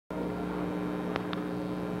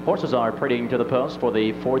Horses are parading to the post for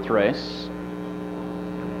the fourth race.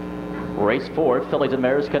 Race 4, Fillies and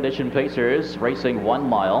Mares Condition Pacers, racing 1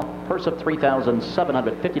 mile. Purse of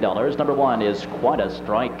 $3,750. Number 1 is Quite a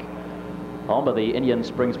Strike. Home of the Indian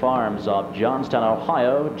Springs Farms of Johnstown,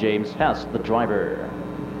 Ohio, James Hess, the driver.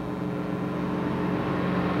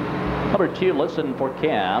 Number 2, Listen for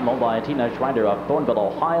Cam, owned by Tina Schreider of Thornville,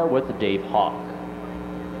 Ohio, with Dave Hawk.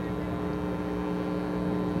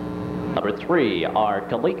 Number 3,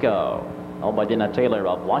 Calico, owned by Dina Taylor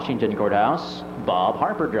of Washington Courthouse. Bob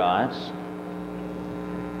Harper drives.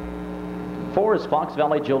 4 is Fox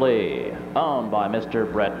Valley Julie, owned by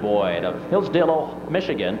Mr. Brett Boyd of Hillsdale,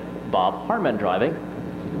 Michigan. Bob Harmon driving.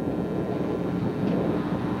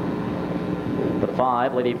 The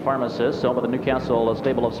 5, Lady Pharmacist, owned by the Newcastle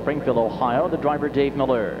Stable of Springfield, Ohio. The driver, Dave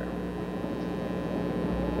Miller.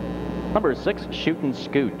 Number 6, Shootin'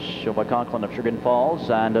 Scooch, owned by Conklin of Sugar Falls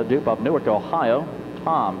and Dupe of Newark, Ohio.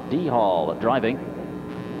 Tom D. Hall driving.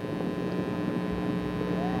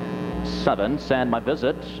 7, Sand My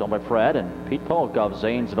Visit, owned by Fred and Pete Polk of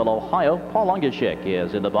Zanesville, Ohio. Paul Ungashik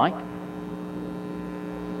is in the bike.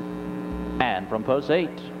 And from post 8,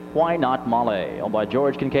 Why Not Molly, owned by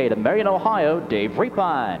George Kincaid of Marion, Ohio. Dave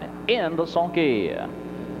Repine in the sulky.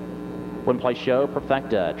 Win Play Show,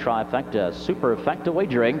 Perfecta, Trifecta, Superfecta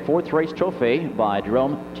Wagering, 4th race trophy by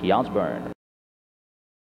Jerome T. Osborne.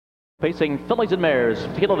 Pacing Fillies and Mares,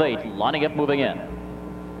 field of 8, lining up, moving in.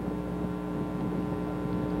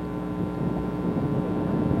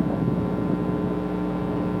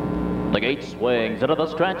 The gate swings into the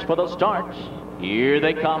stretch for the start. Here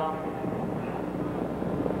they come.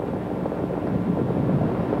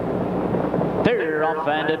 They're off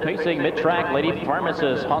and pacing mid-track. Lady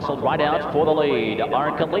Pharmacist hustled right out for the lead.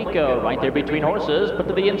 Calico right there between horses, but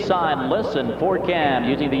to the inside. Listen for Cam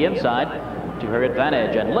using the inside to her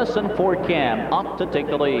advantage, and Listen for Cam up to take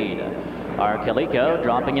the lead. Calico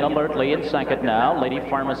dropping in alertly in second now. Lady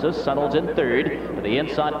Pharmacist settles in third. To the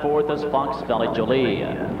inside 4th is Fox Valley Jolie.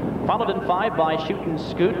 Followed in 5 by Shootin'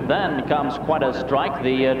 Scoot. Then comes Quite a Strike.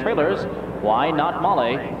 The trailers, Why Not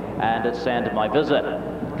Molly and Sand My Visit.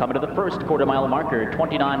 Coming to the first quarter-mile marker,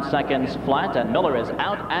 29 seconds flat, and Miller is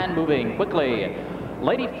out and moving quickly.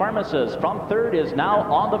 Lady Pharmacist from 3rd is now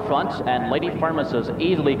on the front, and Lady Pharmacist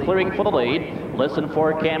easily clearing for the lead. Listen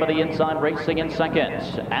for Cam of the inside, racing in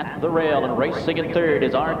 2nd. At the rail and racing in 3rd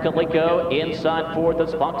is Calico. Inside 4th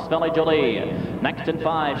is Fox Valley Jolie. Next in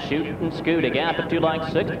 5, Shootin' Scoot. A gap at 2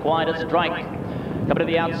 lengths, 6th, Quite a Strike. Coming to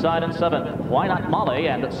the outside in 7th, Why Not Molly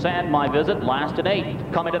and Sand My Visit. Last in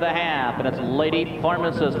 8. Coming to the half, and it's Lady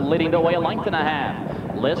Pharmacist leading the way, a length and a half.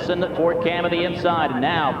 Listen for Cam of the inside.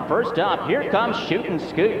 Now, first up, here comes Shootin'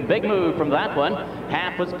 Scoot. Big move from that one.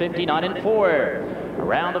 Half was 59 and 4.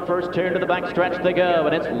 Around the first turn to the back stretch they go,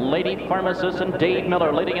 and it's Lady Pharmacist and Dave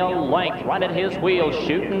Miller leading a length right at his wheel.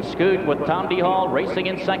 Shootin' Scoot with Tom D. Hall racing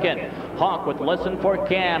in 2nd. Hawk with Listen for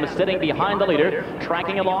Cam sitting behind the leader,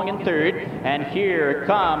 tracking along in 3rd. And here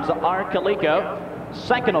comes Calico.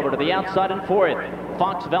 2nd over to the outside in 4th.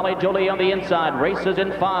 Fox Valley Jolie on the inside, races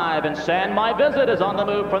in 5, and Sand My Visit is on the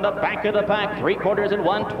move from the back of the pack. 3/4 in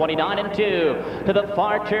 1, 29 and 2. To the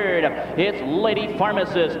far turn, it's Lady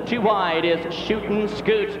Pharmacist. 2 wide is Shootin'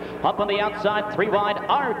 Scoot. Up on the outside, 3 wide,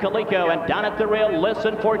 Calico, and down at the rail,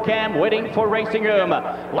 Listen for Cam, waiting for racing room.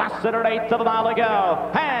 Less than 1/8 of a mile to go,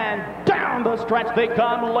 and down the stretch they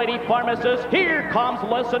come, Lady Pharmacist. Here comes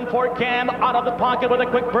Listen for Cam out of the pocket with a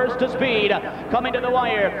quick burst of speed. Coming to the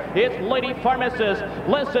wire, it's Lady Pharmacist.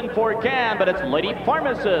 Listen for Cam, but it's Lady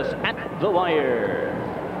Pharmacist at the wire.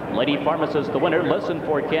 Lady Pharmacist the winner. Listen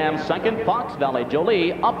for Cam 2nd. Fox Valley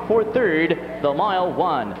Jolie up for 3rd. The mile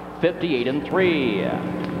 1, 58 and 3.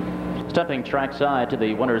 Stepping trackside to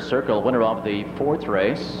the winner's circle, winner of the 4th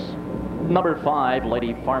race, number 5,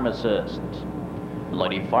 Lady Pharmacist.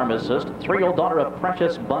 Lady Pharmacist, 3-year-old daughter of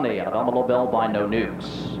Precious Bunny out of Alma Lobel by No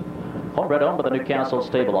Nukes. Homebred owned by the Newcastle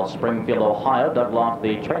Stable of Springfield, Ohio. Doug Loft,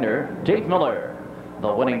 the trainer. Dave Miller,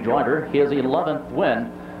 the winning driver, his 11th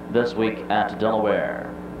win this week at Delaware.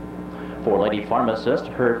 For Lady Pharmacist,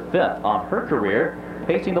 her 5th of her career,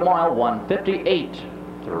 pacing the mile 1:58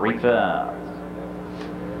 3/5.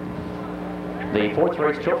 The 4th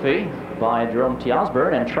race trophy by Jerome T.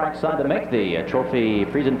 Osborne, and trackside to make the trophy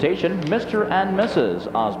presentation, Mr. and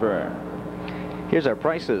Mrs. Osborne. Here's our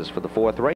prices for the 4th race.